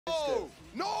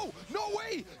No, no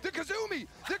way! The Kazumi!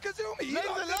 The Kazumi! He Laser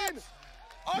locked it in! left.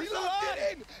 He locked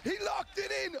it in! He locked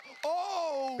it in!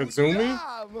 Oh, Kazumi?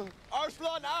 damn!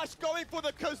 Arslan Ash going for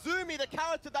the Kazumi, the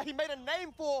character that he made a name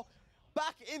for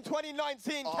back in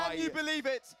 2019. Can you believe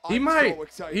it?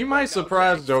 He might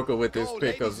surprise Joka with this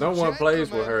pick because no one plays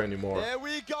with her anymore. There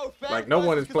we go. Like no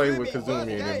one is playing with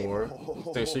Kazumi anymore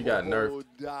since she got nerfed.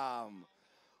 Damn.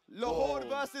 Lahore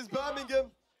versus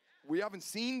Birmingham. We haven't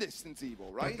seen this since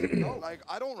Evo, right? No, like,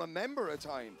 I don't remember a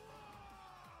time.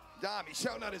 Damn, he's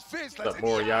shouting at his fist. What's up,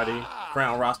 Moriarty?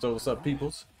 Crown Roster, what's up,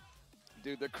 peoples?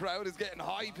 Dude, the crowd is getting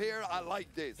hype here. I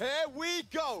like this. Here we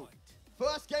go.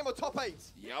 First game of top 8.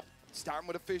 Yep. Starting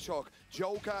with a fish hook.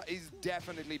 Joka is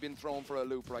definitely been thrown for a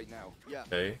loop right now. Yeah.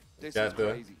 Okay. This Got is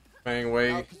the crazy. Fang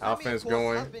Wei Now, offense of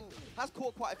course, going. has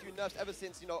caught quite a few nerfs ever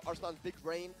since, you know, Arslan's big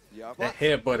brain. Yep. That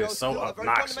headbutt is so still a very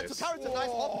obnoxious. fundamental character.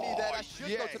 Nice hop knee there. That should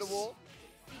go to the yes. wall.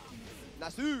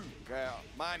 Nasu. Yeah,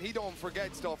 man, he don't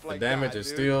forget stuff The like damage that, is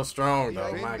dude. still strong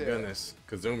though. Been My there. goodness,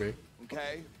 Kazumi.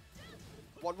 Okay.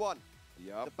 1-1.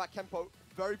 Yep. The back tempo.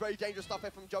 Very, very dangerous stuff here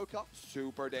from Joka.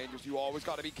 Super dangerous. You always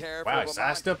got to be careful. Wow, but man,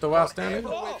 sidestepped the while standing.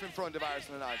 never whip in front of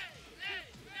Arslan Ash.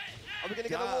 Are we going to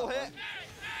get a wall here?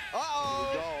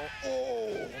 Uh-oh. Go.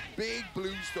 Oh, big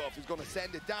blue stuff. He's going to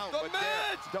send it down. The but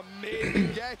there, the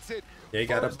mid gets it. They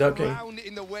got First abducting. round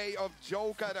in the way of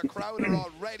Joka. The crowd are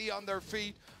already on their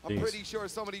feet. I'm Jeez. pretty sure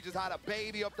somebody just had a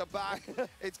baby up the back.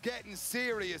 It's getting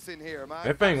serious in here, man.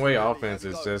 That Fang Wei offense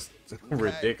is just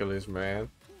ridiculous, man.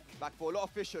 Back for a lot of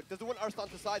fish hook. Doesn't want Arslan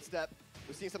to sidestep.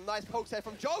 We're seeing some nice pokes here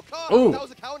from Joka. Ooh. That was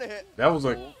a counter hit. That was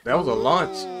a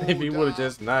launch. If he would have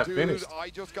just not Dude, finished. I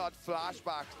just got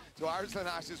flashbacks to Arslan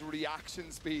Ash's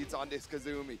reaction speeds on this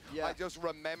Kazumi. Yeah. I just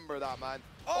remember that, man.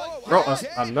 Oh, Bro, that's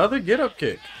it. another get up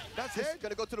kick. That's It's it.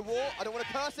 going to go to the wall. I don't want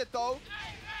to curse it, though.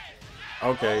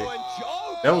 Okay. Oh, and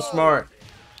Joka. That was smart.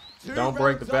 2 Don't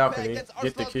break the rounds up balcony. against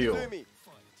Get the Arslan kill. Kazumi.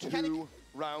 Can he- 2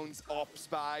 rounds up,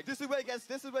 Spag. This is where it gets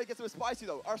a bit spicy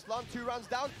though. Arslan 2 rounds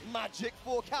down, magic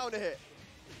 4 counter hit.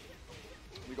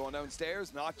 We going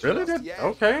downstairs? Not Really? just yet.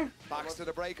 Okay. Backs to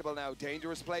the breakable now.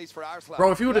 Dangerous place for Arslan.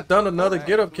 Bro, if you would have done another Okay.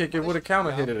 get up kick, it would have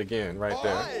counter hit it again right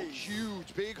there. Oh,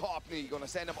 huge, big hop knee. Gonna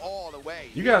send him all the way.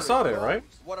 You guys saw Here that, it right?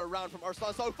 goes. What a round from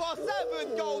Arslan so far.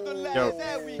 7 golden layers. Yo.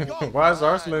 There we go. Why is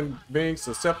Arslan being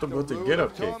susceptible The to rule get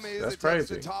up of thumb kicks? is That's it takes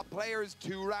crazy. the top players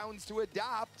 2 rounds to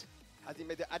adapt. As he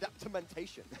made the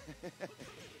adaptamentation.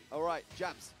 All right,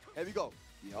 jabs. Here we go.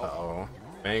 Uh-oh.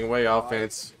 Fang Wei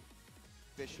offense.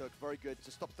 Fish hook, very good.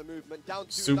 Just stops the movement. Down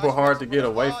to Super nice hard to from get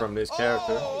away Arslan. from this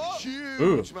character. Oh, Huge,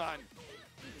 Ooh. man.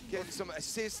 Getting some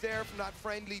assist there from that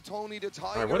friendly Tony the Tiger.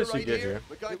 All right, what does he right get here?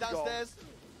 we're going Here we go. downstairs.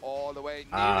 All the way.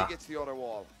 Nearly Ah. gets the other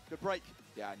wall. Good break.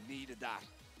 Yeah, needed that.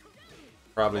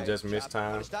 Probably Okay, just jab, missed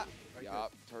time. punish that. Very Yeah,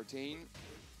 13.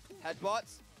 good.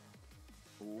 Headbutts.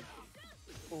 Ooh.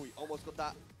 Oh, he almost got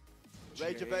that.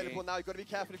 Rage Jay. available now. You've got to be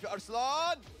careful if you're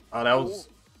Arslan. Oh, that was.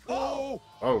 Oh!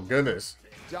 Oh, goodness.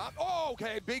 Jab. Oh,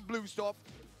 okay. Big blue stuff.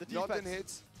 The Nothing defense.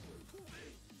 hits.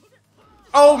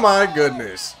 Oh, my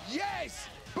goodness. Yes!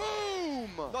 Boom!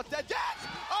 Not dead yet.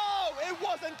 Oh, it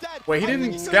wasn't dead. Wait, he I think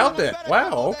didn't could've scout done a that. better Wow,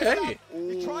 combo there, okay. Sam.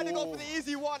 He tried to go for the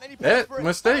easy one, and he paid That for it.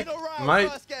 mistake Final round, might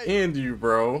first game. end you,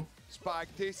 bro. Spike,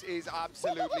 this is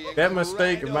absolutely That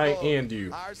mistake might incredible. end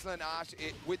you. Arslan Ash,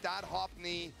 with that hop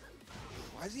knee.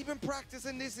 Has he been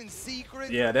practicing this in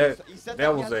secret? Yeah, He said that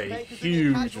he was has to a make it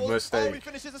huge casual. Oh, he mistake.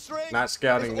 finishes the string. Not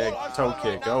scouting It's all that Arslan toe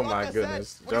kick. now, Oh like my I said.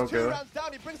 goodness. When he's 2 Joka. rounds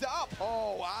down, he brings it up.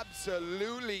 Oh,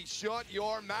 absolutely. Shut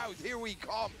your mouth. Here we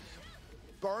come.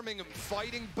 Birmingham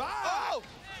fighting back. Oh!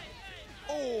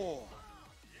 Oh.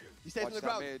 He stays on Watch the that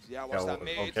ground. mid. Yeah, watch Oh, that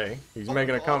mid. okay. He's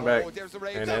making a comeback. Oh, there's the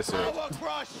rage. And that's it. Power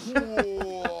crush.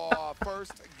 Oh,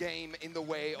 first game in the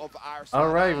way of Arslan. All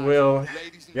right, Ash. well,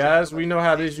 Ladies and guys, gentlemen, we know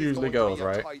how this is usually going to goes, be a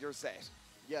right? tighter set.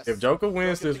 Yes. If Joka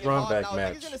wins Joker's this hitting hard. run back Now, I think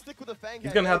match, he's gonna stick with the fang he's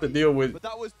here, going to have to maybe. deal with But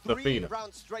that was the 3 Fina.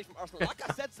 rounds straight from Arslan. Like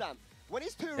I said, Sam, when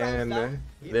he's 2 rounds And down,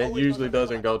 he that always usually does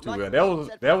doesn't go too like well. Mike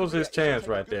said, That was he his should chance take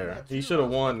right a good there. round, He 2 should have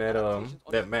rounds won that on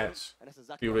that match. And that's He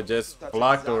exactly would have what just That's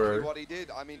blocked exactly or what he did.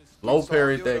 I mean, low we saw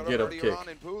parried him that do it get up earlier kick. on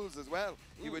in pools as well.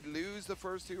 He would lose the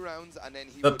first 2 rounds and then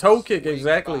he The would toe kick, swing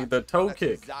exactly, back. the toe That's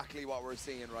kick. exactly what we're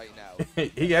seeing right now.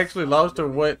 he actually lost to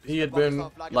what he had Box been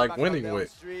on flag, like back winning on with.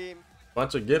 downstream.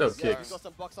 Bunch of get up Yeah, we've kicks. got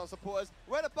some box on supporters.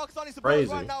 Where are the box on supporters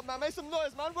Crazy. right now, man? Make some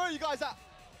noise, man. Where are you guys at?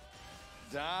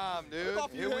 Damn, dude.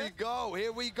 Off you Here we here. go.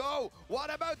 Here we go.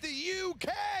 What about the UK?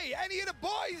 Any of the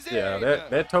boys in? Yeah,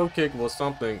 that toe kick was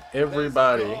something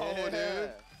everybody, Let's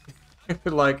go,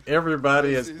 dude. like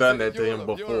everybody has This is done it. that to him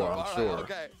Europe, before, Europe. I'm All right, sure.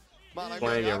 okay. Man, I'm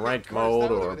Playing gonna- in I'm ranked getting cursed mode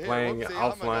out or of it here. playing Whoopsie, I'm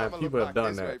gonna offline, look people have back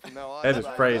done this way that. from now on. That is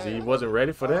Bye. crazy. He wasn't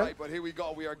ready for All that. right, but here we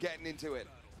go. We are getting into it.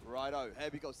 Righto, here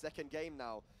we go, second game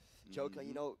now. Joka,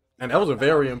 you know. And that was a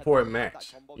very important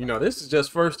match. You know, this is just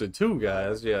first to 2,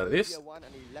 guys. Yeah, this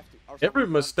every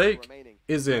mistake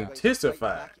is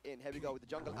anticipated.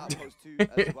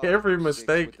 Every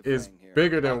mistake is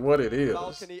bigger than what it is.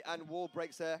 Balcony and wall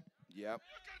breaks there. Yep.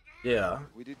 Yeah.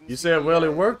 You said, well,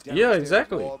 it worked? Yeah,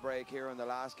 exactly. But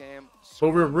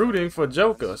we're rooting for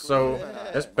Joka, so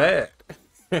that's bad.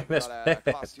 That's bad.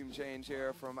 Costume change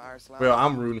here from Arslan. Well,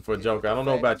 I'm rooting for Joka. I don't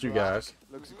know about you guys.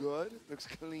 Looks good. Looks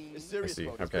clean. It's serious see.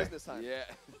 mode. Okay. It's business time. Yeah.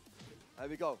 There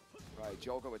we go. Right,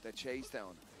 Joka with the chase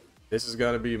down. This is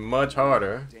going to be much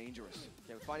harder. Dangerous.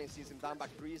 Okay, we're finally seeing some down back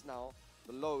threes now.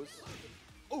 The lows.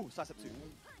 Oh, slice up 2.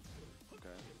 Okay.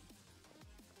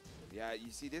 Yeah,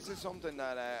 you see, this is something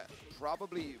that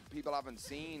probably people haven't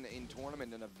seen in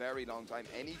tournament in a very long time.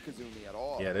 Any Kazumi at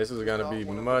all. Yeah, this is going to be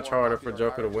much harder for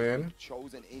Joka to win.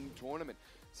 Chosen in tournament.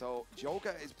 So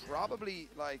Joka is probably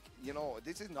like, you know,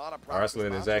 this is not a practice.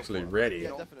 Arslan is actually ready.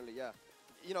 Yeah, definitely, yeah.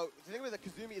 You know, the thing with the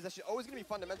Kazumi is actually always going to be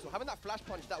fundamental. Having that flash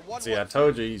punch, that one. See, I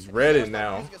told you he's ready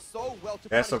now. So well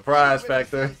that surprise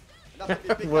factor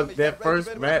was that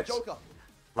first match.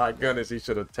 My goodness, he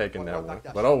should have taken that one.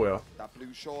 But oh well. That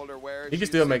blue shoulder where he can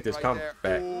still make this comeback.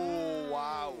 Oh,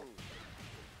 wow.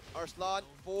 Arslan,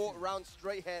 4 rounds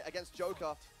straight here against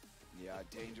Joka. Yeah,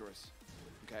 dangerous.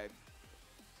 Okay.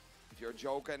 If you're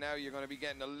Joka now, you're going to be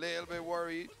getting a little bit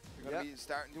worried. You're going to be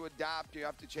starting to adapt. You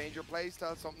have to change your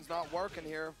playstyle. Something's not working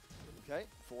here. Okay.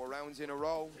 4 rounds in a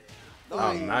row.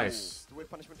 Oh, nice. The whip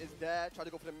punishment is there. Try to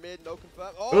go for the mid, no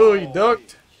confirm. Oh, he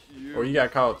ducked. Or he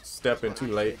got caught stepping too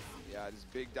late. Yeah, this is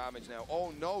big damage now.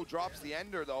 Oh no, drops the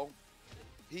ender though.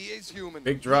 He is human.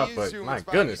 Big drop, but my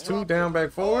goodness, 2 down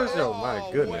back fours? Oh my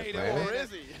goodness, man. Where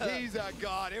is he? He's a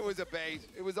god. It was a bait.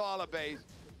 It was all a bait.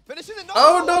 Finishing it. No.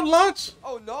 Oh, no launch.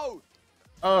 Oh no.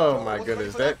 Oh my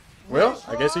goodness. That. Well,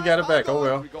 I guess he got it back. Oh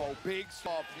well. We go big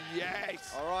stop.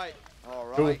 Yes. All right. All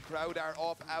right. Cool. Crowd are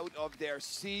up out of their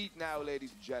seat now,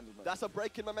 ladies and gentlemen. That's a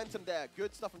break in momentum there.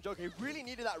 Good stuff from Joka. He really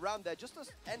needed that round there just to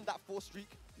end that 4 streak.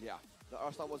 Yeah. That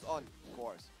Arslan was on. Of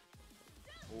course.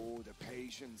 Oh, the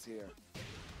patience here.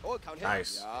 Oh, count hit.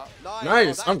 Nice. Yeah.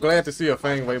 Nice. I'm glad to see a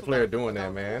Fangway player doing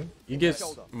that, man. He gets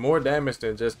more damage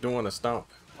than just doing a stomp.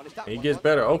 And he gets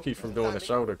better Oki from doing the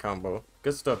shoulder combo.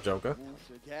 Good stuff, Joka.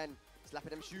 Again,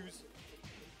 slapping them shoes.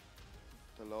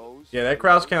 The lows. Yeah, that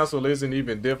crouch cancel isn't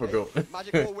even difficult.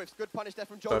 Magic 4 whips. Good punish there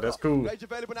from Joka. So that's cool. Rage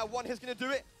available now. One hit's going to do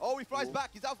it. Oh, he flies back.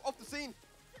 He's off the scene.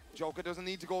 Joka doesn't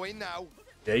need to go in now.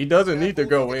 Yeah, he doesn't need to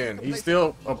go in. He's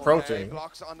still approaching.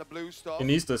 Blocks on the blue stuff. He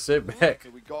needs to sit back.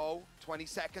 Here we go. 20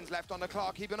 seconds left on the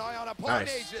clock. Keep an eye on a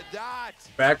Nice. That.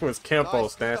 Backwards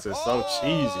Kempo stance is so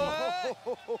cheesy.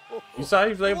 You saw he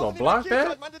was able to block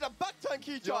that?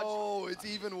 Oh, it's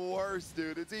even worse,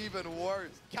 dude. It's even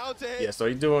worse. Counter hit. Yeah, so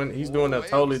he's doing a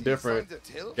totally different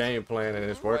game plan and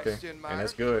it's working. And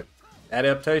that's good.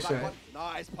 Adaptation.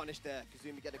 Nice punish there.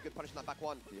 Kazumi get a good punish on that back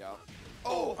one. Yeah.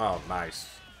 Oh, nice.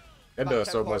 That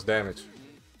does so much damage.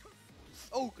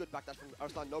 Oh, good backdash from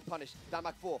Arslan. No punish. Down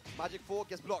back 4. Magic 4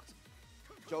 gets blocked.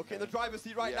 Joka in the driver's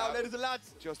seat right now, ladies and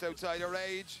lads. Just outside her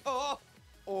rage. Oh.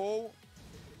 Oh.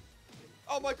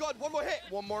 Oh my god, one more hit.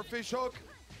 One more fish hook.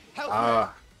 Help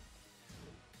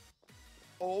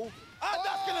Oh. And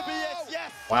that's going to be it.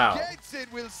 Yes. Wow. Gets it.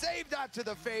 We'll save that to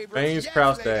the favorites. Bane's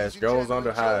crouch dash goes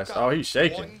under highest. Oh, he's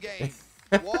shaking.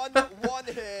 One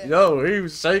hit. Yo, he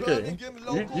was shaking.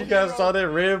 You guys saw that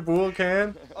Red Bull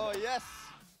can? Oh, yes.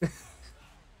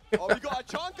 Oh, we got a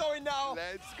chant going now.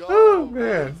 Let's go. Oh,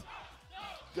 man.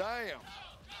 Damn.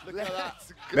 Look at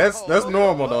that. That's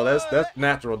normal, though. That's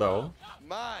natural, though.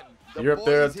 Man, you're up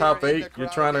there at top 8. You're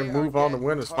trying to move on to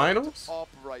winners finals. Up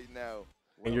right now.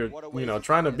 And you're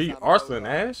trying to beat Arslan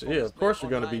Ash. Yeah, of course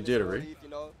you're going to be jittery.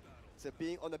 So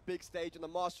being on the big stage in the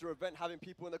master event, having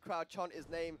people in the crowd chant his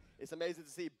name, it's amazing to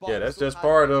see. Yeah, that's just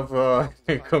part of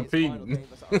competing.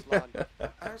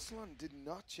 Arslan did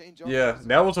not change up. Yeah,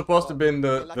 that was supposed to have been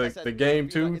the game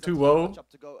 2-0.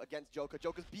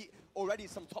 Joka's beat already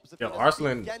some top Zafina. Yeah,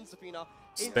 Arslan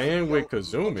staying with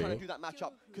Kazumi. Do that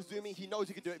matchup. Kazumi, he knows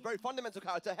he can do it. Very fundamental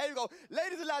character. Here we go,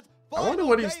 ladies and lads. I wonder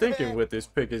what he's thinking with this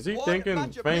pick. Is he thinking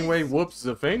Fangway whoops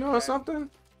Zafina or something?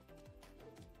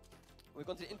 We've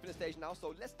gone to the infinite stage now,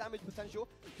 so less damage potential.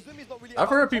 Kazumi's not really. I've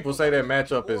heard people say that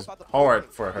matchup is hard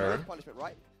for her.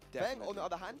 Bang, on the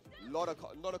other hand, lot of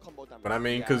combo damage. But I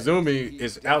mean, Kazumi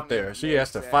is out there. She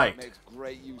has to fight. Makes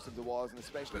great use of the walls, and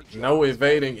especially no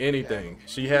evading anything.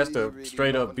 She has to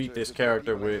straight up beat this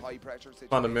character with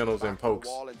fundamentals and pokes.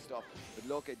 But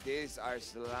look at this,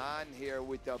 Arslan here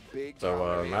with the big.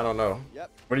 So I don't know.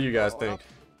 What do you guys think?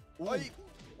 One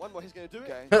more, he's gonna do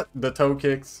it. The toe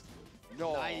kicks.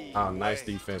 No. Oh, nice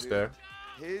defense dude. there.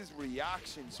 His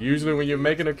reactions. Usually when you're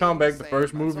making a comeback, the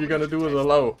first move you're going to do is a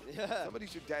low. Yeah. Somebody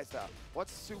should test that.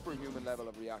 What's superhuman level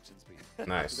of reaction speed?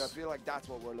 Nice. Because I feel like that's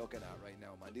what we're looking at right now,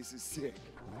 man. This is sick.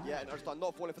 Yeah, and Arslan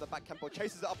not falling for the back tempo,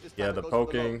 chases it up this time. Yeah, the goes for low.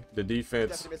 poking, the defense,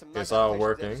 Definitely made some nice it's all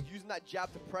animations there, working. just using that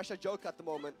jab to pressure Joka at the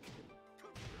moment.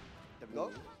 There we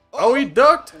go. Oh, he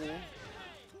ducked.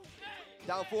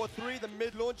 Down 4-3, the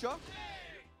mid launcher.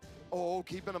 Oh,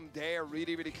 keeping him there.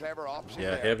 Really, really clever option.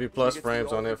 Yeah, there. heavy plus He gets frames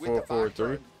the on that over with the 4-4-3. back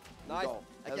turn. Nice. Go.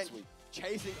 Hell Again, sweep.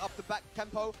 chasing up the back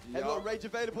tempo. Yeah. Heavy rage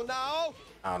available now.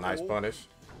 Oh, nice punish.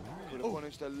 Could have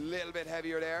punished a little bit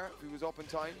heavier there if he was up in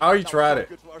time. Oh, he That was tried so it.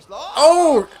 good from Arslan.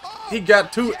 Oh, he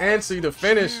got too antsy to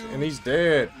finish, and he's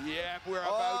dead. Yeah, we're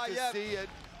Oh, about to yeah. see it.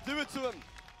 Do it to him.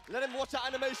 Let him watch that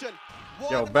animation.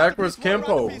 Yo, One backwards masterpiece,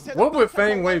 one Kempo. masterpiece here, What the would back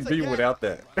tempo Fang Wei once be again. without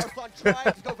that? Arslan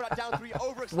trying to go for that down three,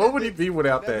 overextended. What would he be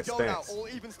without There we that go now, stance? all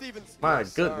even Stevens. My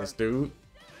Yes, goodness, sir. dude.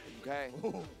 Okay.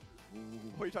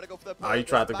 Oh, you trying to go for that? Oh, he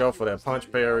tried to go for that punch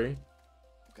parry.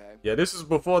 Okay. Yeah, this is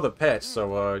before the patch,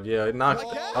 so yeah, it knocked.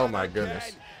 Again? Oh my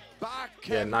goodness. Back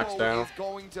Yeah, knocks down. is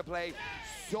going to play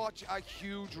such a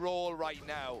huge role right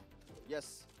now.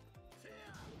 Yes.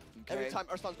 Okay. Every time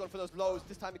Arslan's going for those lows,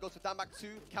 this time he goes for down back 2,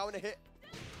 counter hit.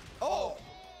 Oh!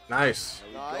 Nice. There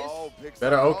we Nice. go. Picks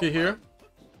Better that up, Oki here.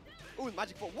 Ooh,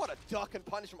 magic foot. What a duck and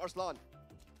punish from Arslan.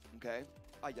 Okay.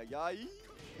 Ay, ay, ay.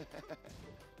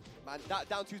 Man, that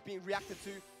down two's being reacted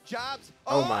to. Jabs.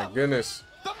 Oh my goodness.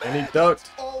 The And he man.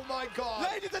 ducked. Oh my God.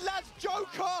 Ladies and lads,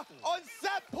 Joka on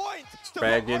set point. to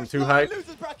Brad put getting too Arslan in hyped.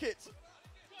 losers bracket.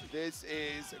 This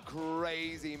is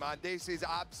crazy, man. This is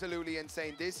absolutely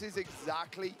insane. This is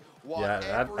exactly what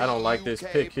Yeah, every I don't like this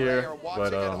UK pick here, player but,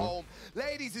 watching at home.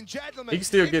 Ladies and gentlemen, he can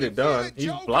still if get you it feel done. it, He's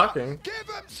Joka, blocking. Give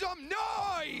him some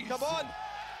noise. Come on.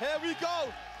 Here we go.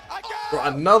 Again. Bro,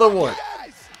 another one.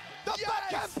 Yes. The back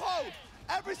tempo.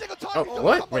 Every single time. Oh, he drops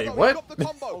what? the combo, Wait, though. He what? dropped the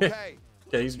combo. Okay.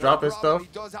 Okay, he's No dropping problem. stuff.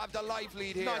 He does have the life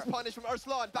lead here. Nice punish from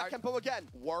Arslan. Back tempo again.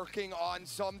 Working on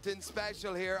something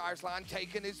special here. Arslan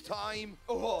taking his time.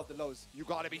 Oh, the lows. You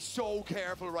got to be so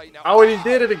careful right now. Oh, and he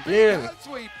did it again. Hell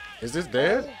sweep. Is this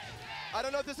dead? I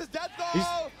don't know if this is dead though.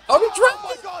 He's- oh, he dropped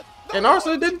my it. God. And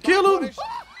Arslan didn't kill him.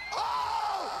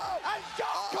 Oh! And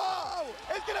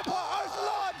Joka is gonna put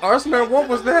Arslan. Arslan, what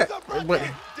into was the that? loser Wait.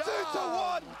 bracket.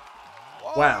 2-1.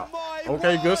 Oh Wow. my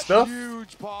Okay, word. good stuff.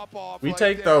 Huge pop off. We right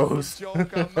take there from those.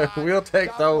 Joka, man. We'll take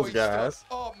That those, boy guys.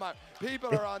 struck up, man.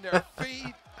 People are on their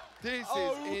feet. This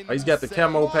Oh, is insane. He's got the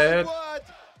camo My pad. word.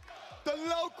 The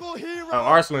local hero. Oh,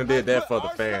 Arslan did has that put for the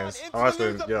Arslan fans. into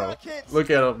Arslan, loser yo, brackets. look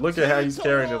at him. Look at how he's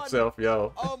carrying 2-1. himself,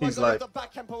 yo. Oh my He's God, like, the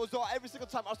back tempo as well. Every single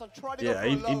time Arslan tried to yeah, go for a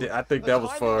he low. did. I think The that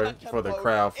was timing of that for the tempo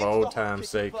crowd, for into old the time's kick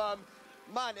sake. firm.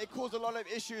 Man, it caused a lot of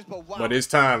issues, but wow. But it's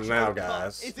time now, Joka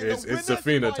guys. is in the It's winners'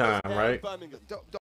 Zafina finals time, here in right? Birmingham. Don't